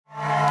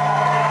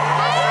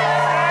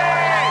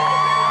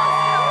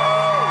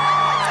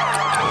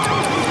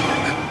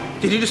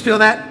Did you just feel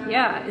that?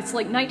 Yeah, it's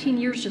like 19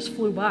 years just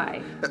flew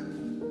by.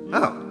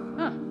 Oh.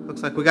 Huh.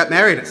 Looks like we got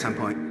married at some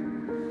point.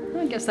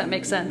 I guess that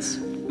makes sense.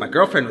 My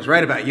girlfriend was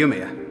right about you,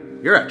 Mia.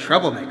 You're a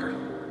troublemaker.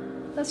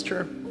 That's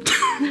true.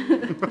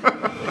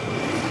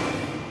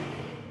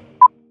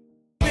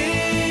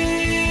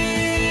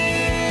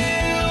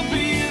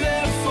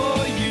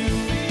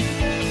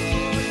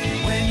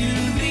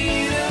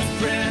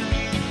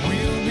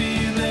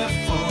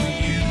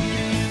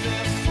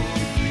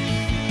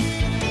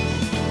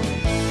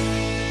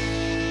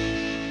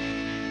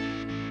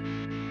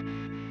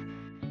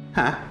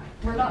 Huh?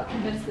 We're not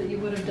convinced that you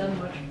would have done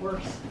much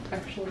worse,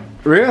 actually.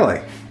 Really?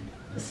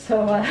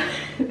 So,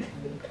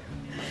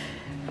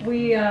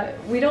 we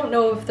don't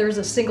know if there's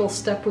a single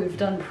step we've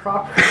done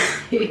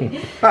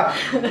properly.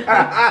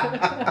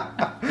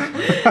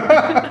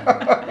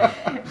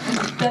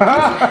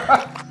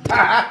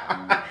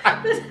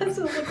 This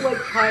doesn't look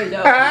like pie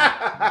dough.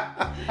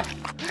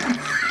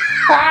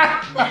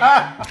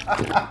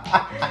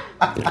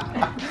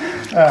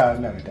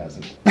 No, it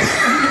doesn't.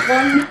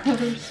 1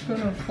 other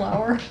spoon of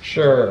flour.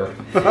 Sure.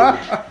 It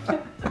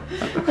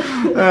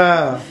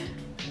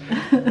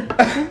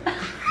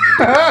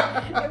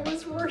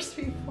was worse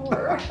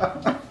before.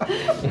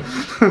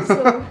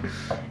 So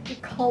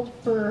it called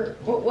for,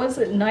 what was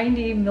it,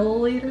 90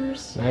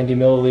 milliliters? 90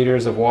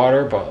 milliliters of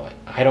water, but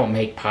I don't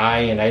make pie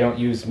and I don't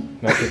use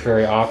milk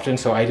very often,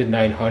 so I did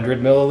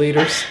 900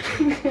 milliliters.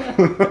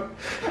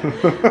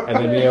 And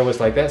then Mia was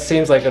like, that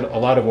seems like a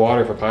lot of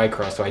water for pie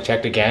crust, so I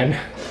checked again.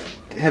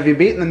 Have you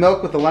beaten the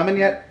milk with the lemon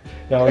yet?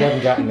 No, we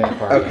haven't gotten that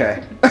far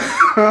Okay.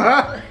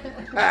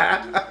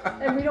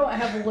 And we don't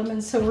have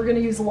lemons, so we're going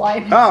to use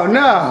lime. Oh,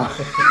 no!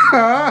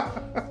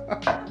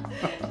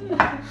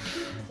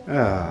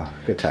 Oh,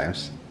 good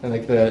times. And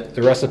like the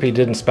recipe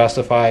didn't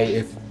specify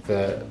if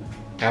the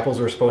apples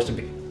were supposed to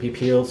be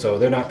peeled, so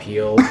they're not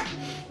peeled.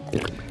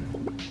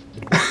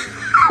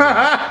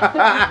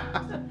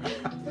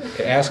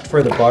 It asked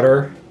for the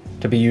butter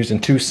to be used in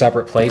 2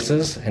 separate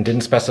places and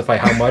didn't specify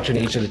how much in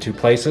each of the 2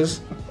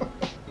 places.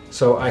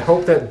 So I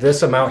hope that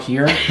this amount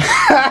here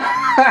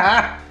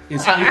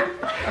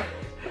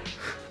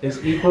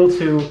is equal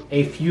to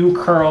a few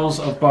curls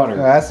of butter.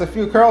 That's a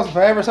few curls if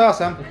I ever saw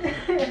some.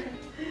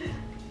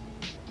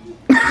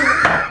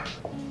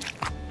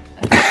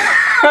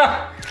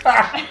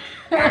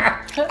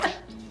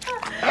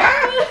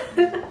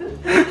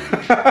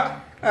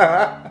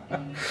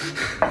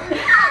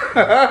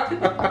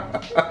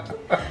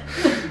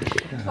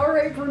 All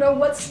right, Bruno,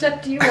 what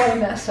step do you want to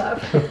mess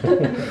up?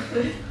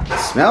 It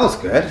smells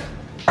good.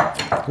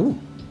 Ooh.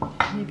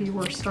 Maybe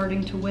we're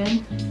starting to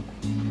win.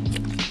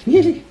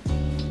 She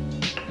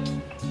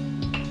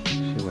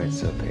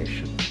waits so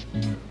patient.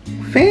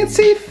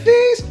 Fancy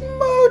feast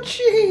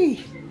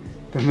mochi!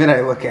 The minute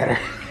I look at her.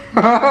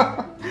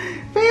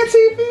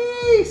 Fancy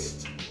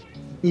feast!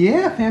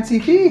 Yeah, fancy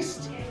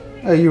feast.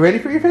 Are you ready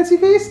for your fancy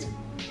feast?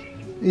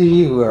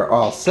 You are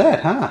all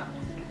set, huh?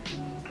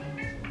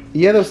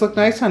 Yeah, those look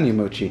nice on you,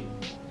 Mochi.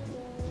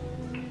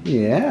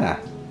 Yeah.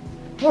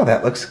 Oh,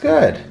 that looks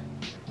good.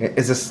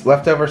 Is this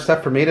leftover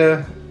stuff for me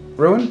to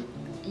ruin?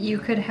 You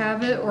could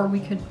have it, or we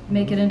could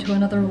make it into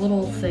another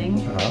little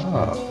thing.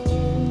 Oh.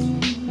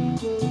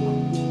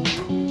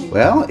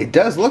 Well, it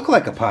does look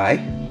like a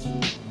pie.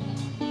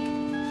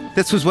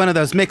 This was one of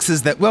those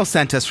mixes that Will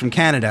sent us from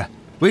Canada.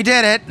 We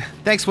did it.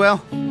 Thanks,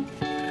 Will.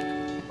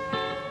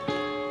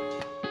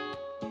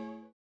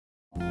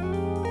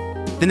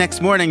 The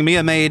next morning,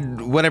 Mia made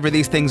whatever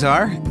these things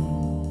are,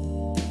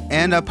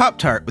 and a Pop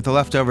Tart with the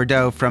leftover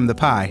dough from the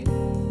pie.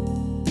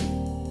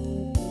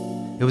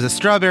 It was a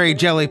strawberry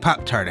jelly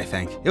Pop Tart, I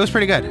think. It was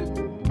pretty good.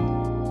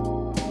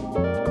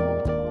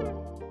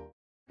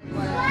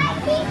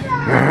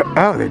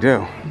 Oh, they do.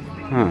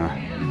 Huh.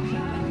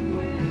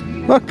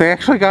 Look, they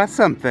actually got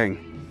something.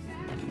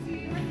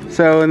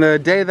 So in the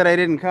day that I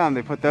didn't come,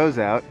 they put those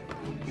out.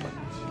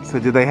 So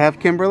did they have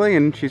Kimberly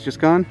and she's just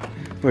gone?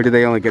 Or did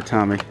they only get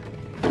Tommy?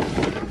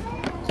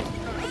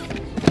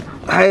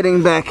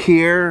 Hiding back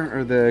here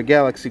are the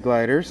Galaxy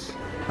gliders.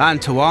 On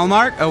to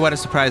Walmart. Oh, what a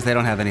surprise, they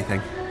don't have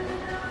anything.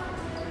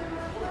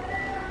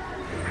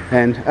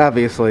 And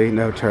obviously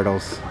no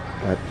turtles.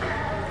 But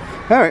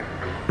alright,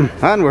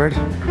 onward.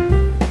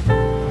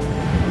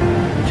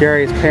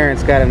 Jerry's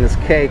parents got him this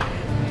cake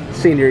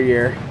senior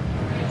year,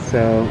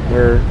 so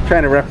we're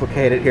trying to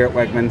replicate it here at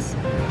Wegman's.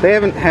 They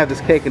haven't had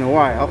this cake in a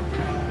while,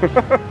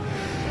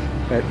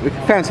 but we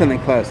found something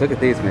close. Look at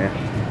these, man.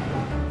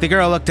 The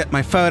girl looked at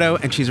my photo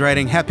and she's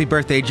writing "Happy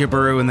Birthday,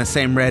 Jibberoo" in the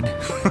same red,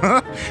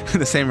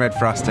 the same red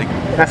frosting.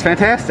 That's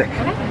fantastic.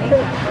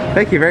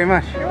 Thank you very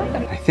much. You're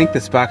welcome. I think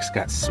this box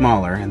got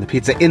smaller, and the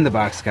pizza in the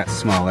box got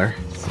smaller.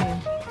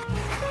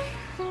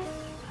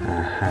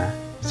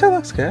 So it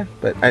looks good,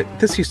 but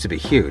this used to be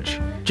huge.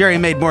 Jerry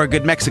made more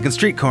good Mexican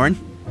street corn.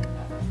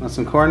 Want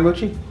some corn,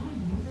 Moochie?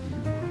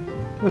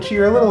 Moochie,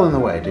 you're a little in the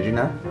way, did you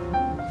know?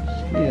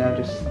 Yeah,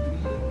 just...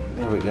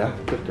 There we go.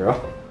 Good girl.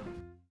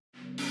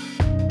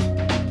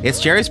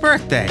 It's Jerry's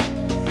birthday.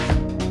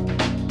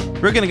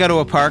 We're gonna go to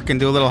a park and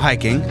do a little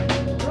hiking.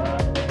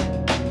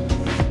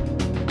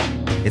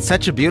 It's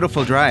such a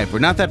beautiful drive. We're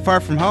not that far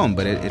from home,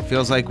 but it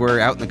feels like we're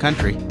out in the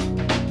country.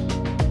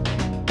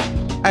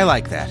 I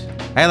like that.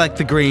 I like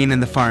the green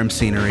and the farm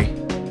scenery.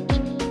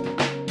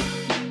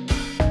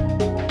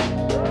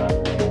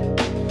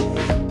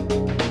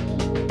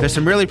 There's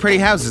some really pretty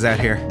houses out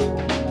here.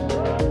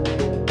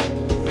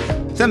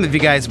 Some of you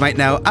guys might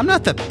know I'm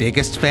not the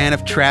biggest fan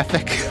of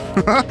traffic.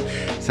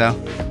 So,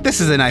 this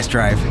is a nice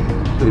drive.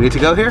 Do we need to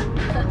go here?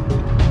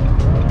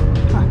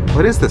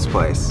 What is this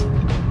place?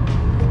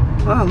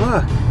 Oh,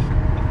 look.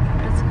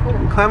 That's cool. You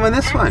can climb on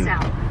this one.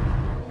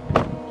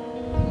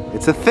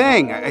 It's a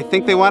thing. I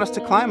think they want us to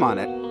climb on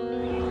it.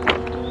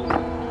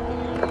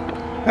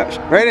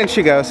 Oh, right in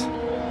she goes.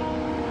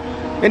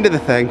 Into the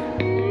thing.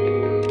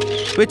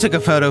 We took a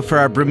photo for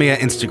our Brumia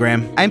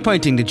Instagram. I'm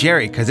pointing to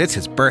Jerry because it's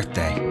his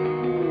birthday.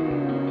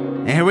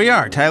 And here we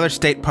are, Tyler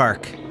State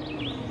Park.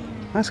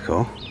 That's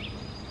cool.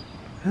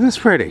 Isn't this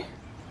pretty?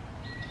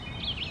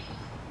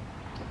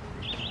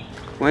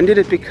 When did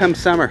it become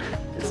summer?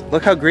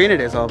 Look how green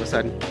it is all of a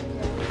sudden.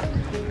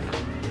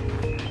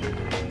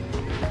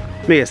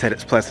 Mia said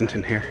it's pleasant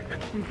in here.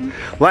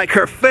 Like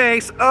her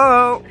face,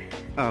 oh!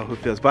 Oh, who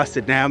feels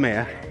busted now,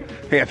 Mia?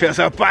 Mia feels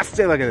so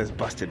busted. Look at this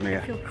busted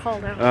Mia. I feel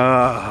called out.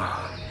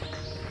 Oh.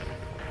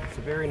 It's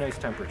a very nice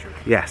temperature.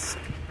 Yes.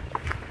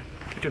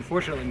 Which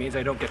unfortunately means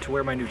I don't get to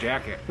wear my new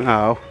jacket.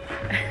 Oh.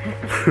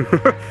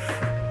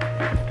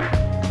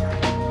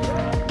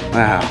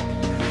 Wow.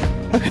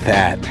 Look at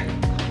that.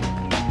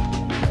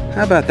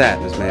 How about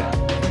that, Ms. Mia?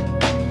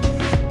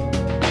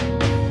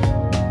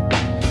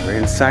 We're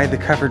inside the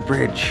covered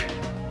bridge.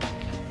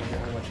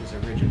 How much is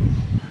original?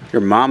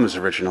 Your mom's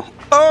original.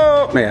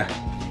 Oh, Mia.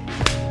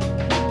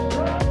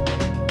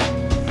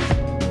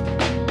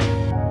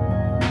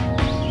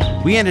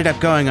 We ended up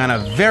going on a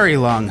very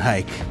long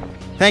hike.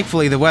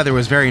 Thankfully, the weather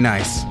was very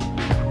nice.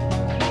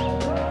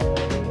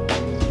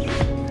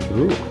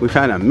 Ooh, we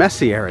found a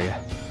messy area.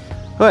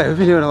 Boy, we've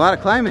been doing a lot of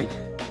climbing.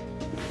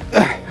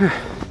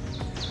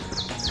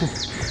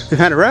 We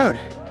found a road.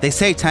 They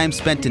say time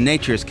spent in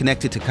nature is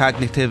connected to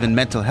cognitive and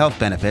mental health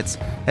benefits,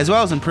 as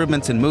well as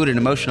improvements in mood and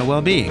emotional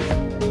well-being.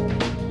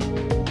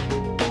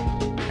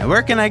 And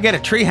where can I get a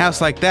treehouse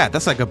like that?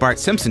 That's like a Bart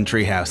Simpson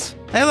treehouse.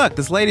 Hey look,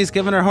 this lady's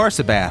giving her horse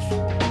a bath.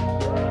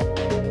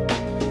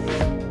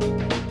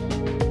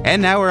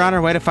 And now we're on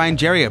our way to find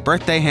Jerry a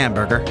birthday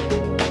hamburger.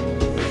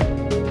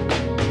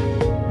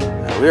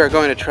 We are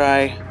going to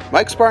try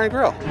Mike's Bar and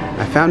Grill.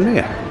 I found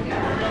Mia.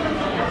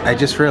 I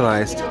just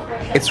realized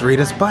it's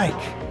Rita's bike.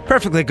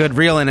 Perfectly good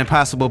Real and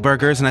Impossible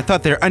burgers, and I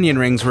thought their onion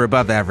rings were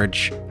above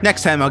average.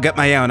 Next time I'll get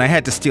my own. I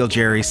had to steal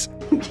Jerry's.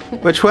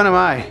 Which one am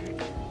I?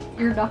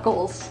 Your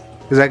knuckles.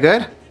 Is that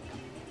good?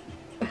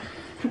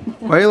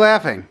 Why are you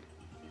laughing?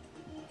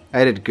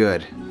 I did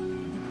good.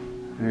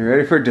 Are you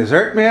ready for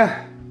dessert,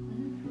 Mia?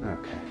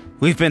 Okay.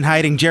 We've been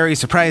hiding Jerry's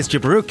surprise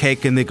Jibberoo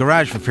cake in the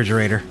garage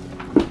refrigerator.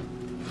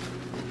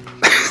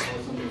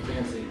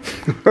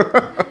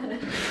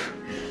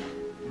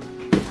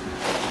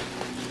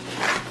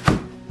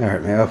 All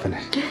right, may I open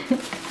it?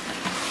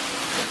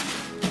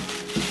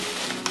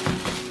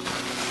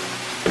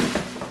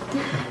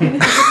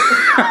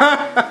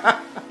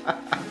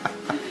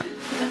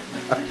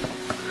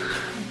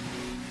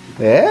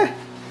 Yeah?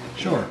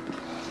 Sure.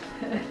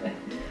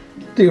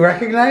 Do you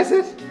recognize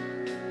it?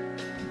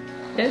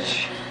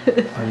 Ish.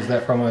 Is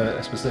that from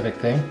a specific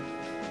thing?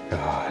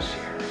 Gosh.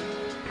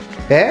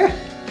 Yeah?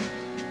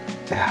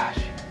 Gosh.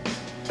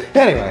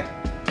 Anyway.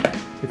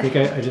 You think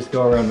I just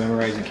go around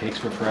memorizing cakes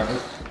for forever?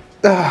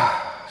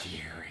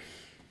 Jerry.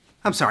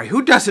 I'm sorry,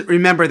 who doesn't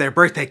remember their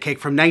birthday cake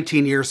from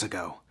 19 years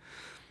ago?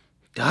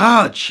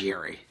 Oh,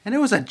 Jerry. And it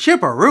was a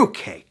Jibberoo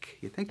cake.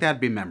 You'd think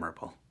that'd be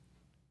memorable.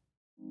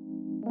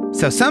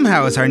 So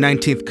somehow it's our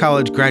 19th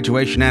college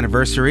graduation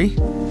anniversary.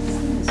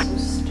 This is so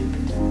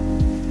stupid.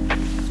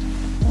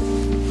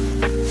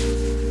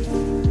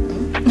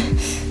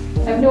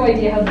 I have no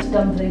idea how this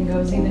dumb thing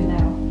goes even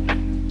now.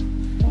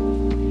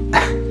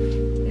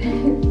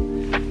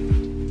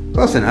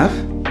 Close enough.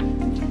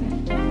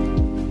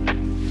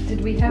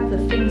 Did we have the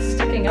thing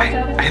sticking up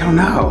out of it? I don't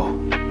know.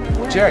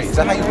 Jerry, is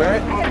that how you wear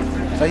it?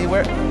 Is that how you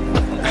wear it?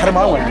 How am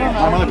I wearing it?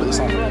 I'm gonna put this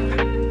on.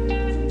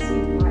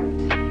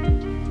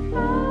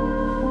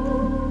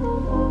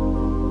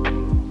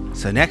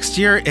 So next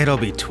year, it'll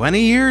be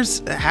 20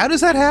 years? How does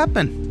that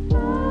happen? Does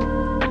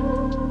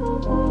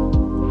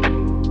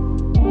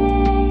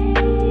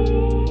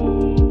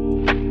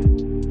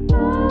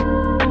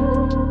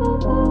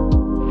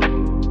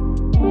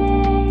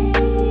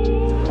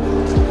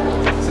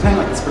it hang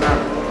like this for now?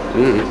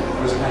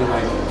 Or does it hang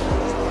like that?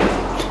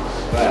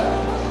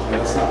 Yeah,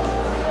 that's not.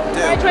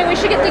 Alright, we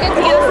should get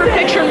together for a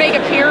picture and make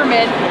a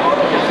pyramid.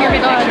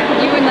 Pyramid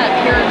picture. You and that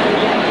pyramid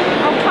again.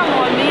 Oh, come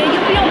on, Mia.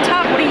 You'll be on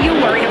top. What are you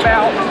worried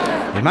about?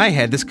 In my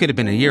head, this could have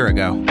been a year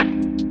ago.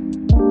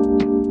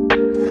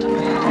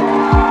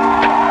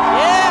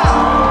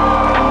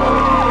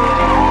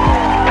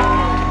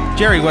 Yeah!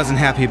 Jerry wasn't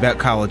happy about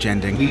college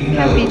ending.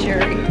 Happy,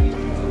 Jerry.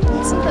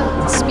 Isn't that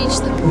the speech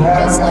that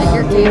Buzz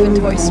Lightyear cave in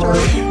Toy Story.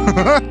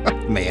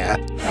 Mia.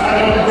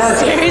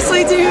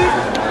 Seriously, dude?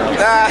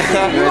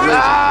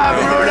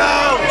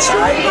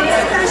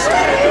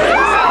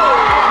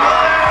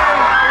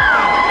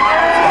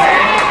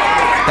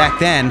 Back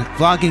then,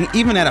 vlogging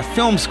even at a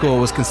film school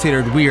was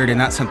considered weird and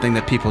not something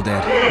that people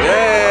did.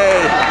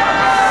 Yay!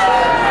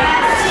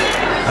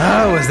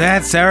 Oh, was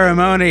that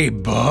ceremony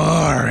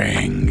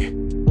boring?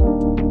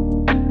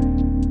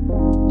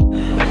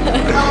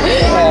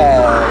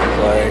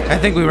 I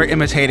think we were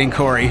imitating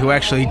Corey, who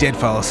actually did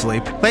fall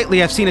asleep.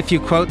 Lately, I've seen a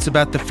few quotes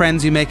about the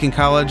friends you make in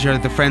college are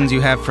the friends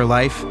you have for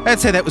life. I'd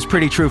say that was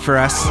pretty true for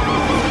us.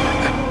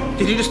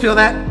 Did you just feel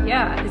that?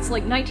 Yeah, it's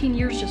like 19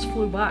 years just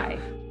flew by.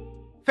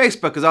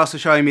 Facebook is also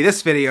showing me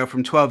this video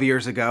from 12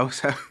 years ago,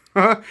 so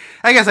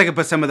I guess I could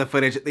put some of the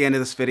footage at the end of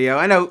this video.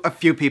 I know a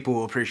few people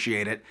will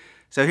appreciate it.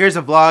 So here's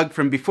a vlog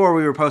from before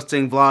we were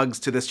posting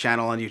vlogs to this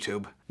channel on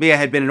YouTube. Mia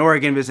had been in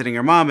Oregon visiting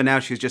her mom, and now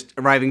she's just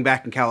arriving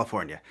back in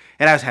California.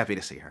 And I was happy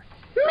to see her.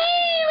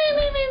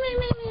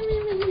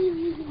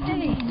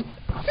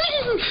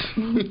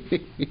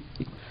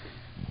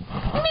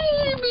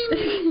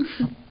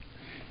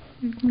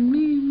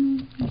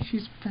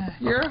 She's back.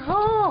 You're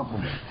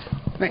home.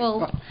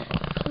 Well,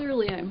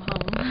 clearly I'm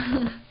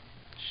home.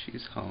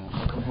 She's home.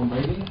 Come home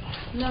waiting?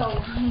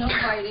 No, no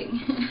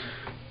fighting.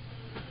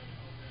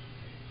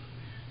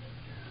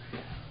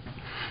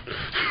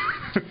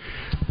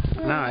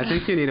 No, I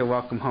think you need a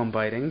welcome home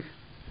biting.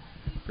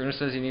 Bruno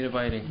says you need a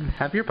biting.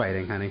 Have your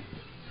biting, honey.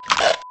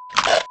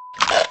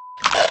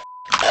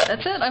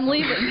 That's it, I'm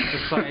leaving.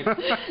 It's fine.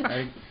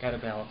 I got a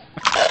balance.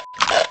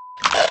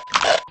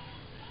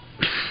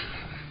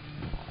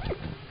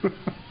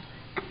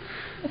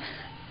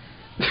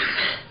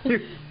 You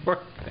poor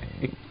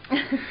thing.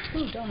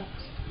 Ooh, donuts.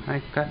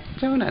 I got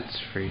donuts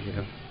for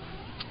you.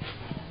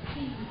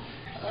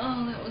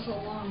 Oh, that was a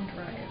long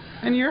drive.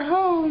 And you're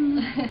home.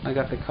 I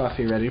got the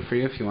coffee ready for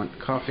you if you want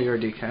coffee or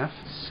decaf.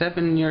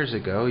 7 years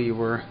ago, you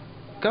were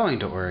going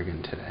to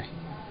Oregon today.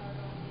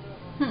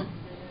 How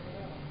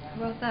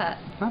about that?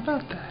 How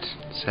about that?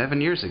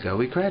 7 years ago,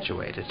 we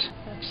graduated.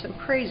 That's so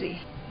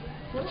crazy.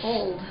 We're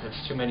old.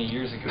 That's too many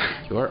years ago.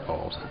 You're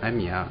old. I'm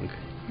young.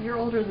 You're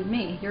older than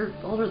me. You're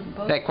older than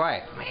both. Hey,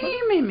 quiet.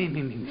 Me.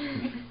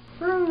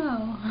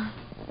 Bruno.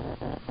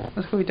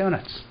 Let's go eat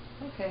donuts.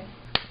 Okay.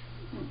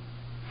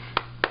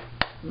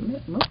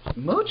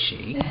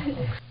 Mochi?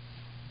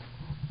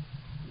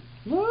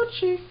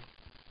 Mochi.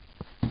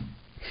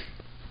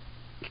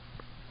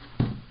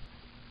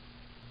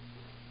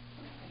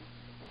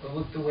 Well,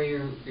 look the way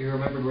you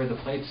remembered where the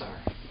plates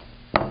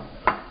are.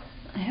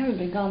 I haven't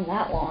been gone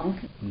that long.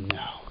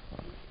 No.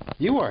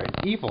 You are an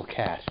evil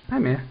cat. Hi,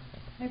 Mia.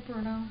 Hi,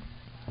 Bruno.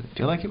 Does it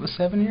feel like it was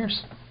 7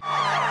 years?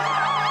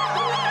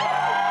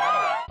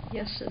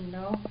 Yes and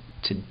no.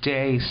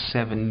 Today,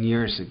 7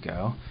 years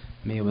ago,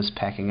 Mia was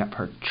packing up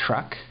her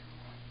truck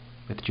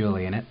with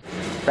Julie in it.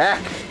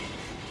 Back!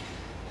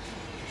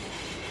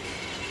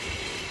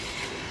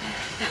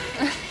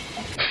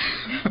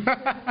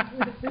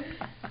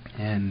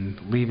 And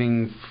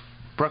leaving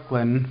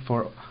Brooklyn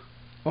for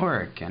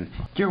Oregon.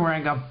 You're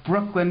wearing a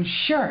Brooklyn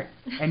shirt,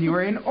 and you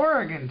were in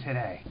Oregon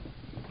today.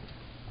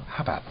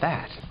 How about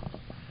that?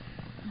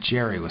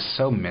 Jerry was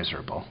so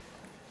miserable.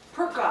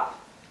 Perk up.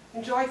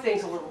 Enjoy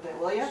things a little bit,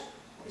 will you?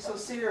 You're so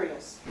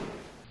serious.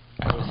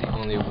 I was the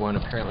only one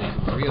apparently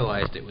who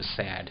realized it was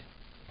sad.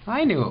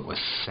 I knew it was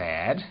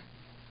sad.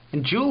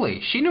 And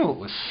Julie, she knew it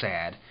was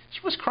sad.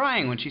 She was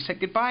crying when she said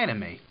goodbye to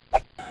me.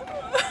 Bye,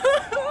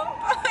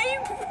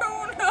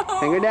 Bruno.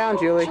 Finger down,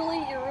 Julie.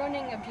 Julie, you're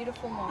ruining a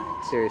beautiful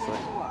moment. Seriously.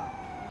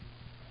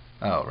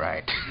 Oh,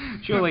 right.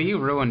 Julie, you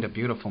ruined a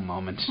beautiful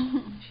moment.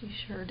 She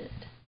sure did.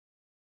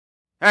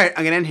 Alright,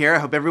 I'm gonna end here. I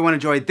hope everyone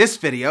enjoyed this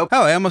video.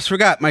 Oh, I almost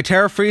forgot. My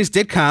Terra Freeze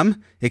did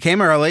come. It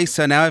came early,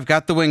 so now I've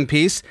got the wing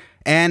piece.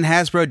 And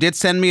Hasbro did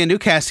send me a new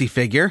Cassie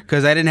figure,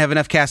 because I didn't have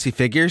enough Cassie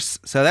figures.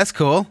 So that's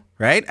cool,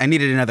 right? I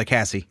needed another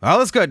Cassie. All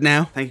is good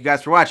now. Thank you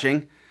guys for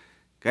watching.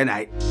 Good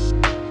night.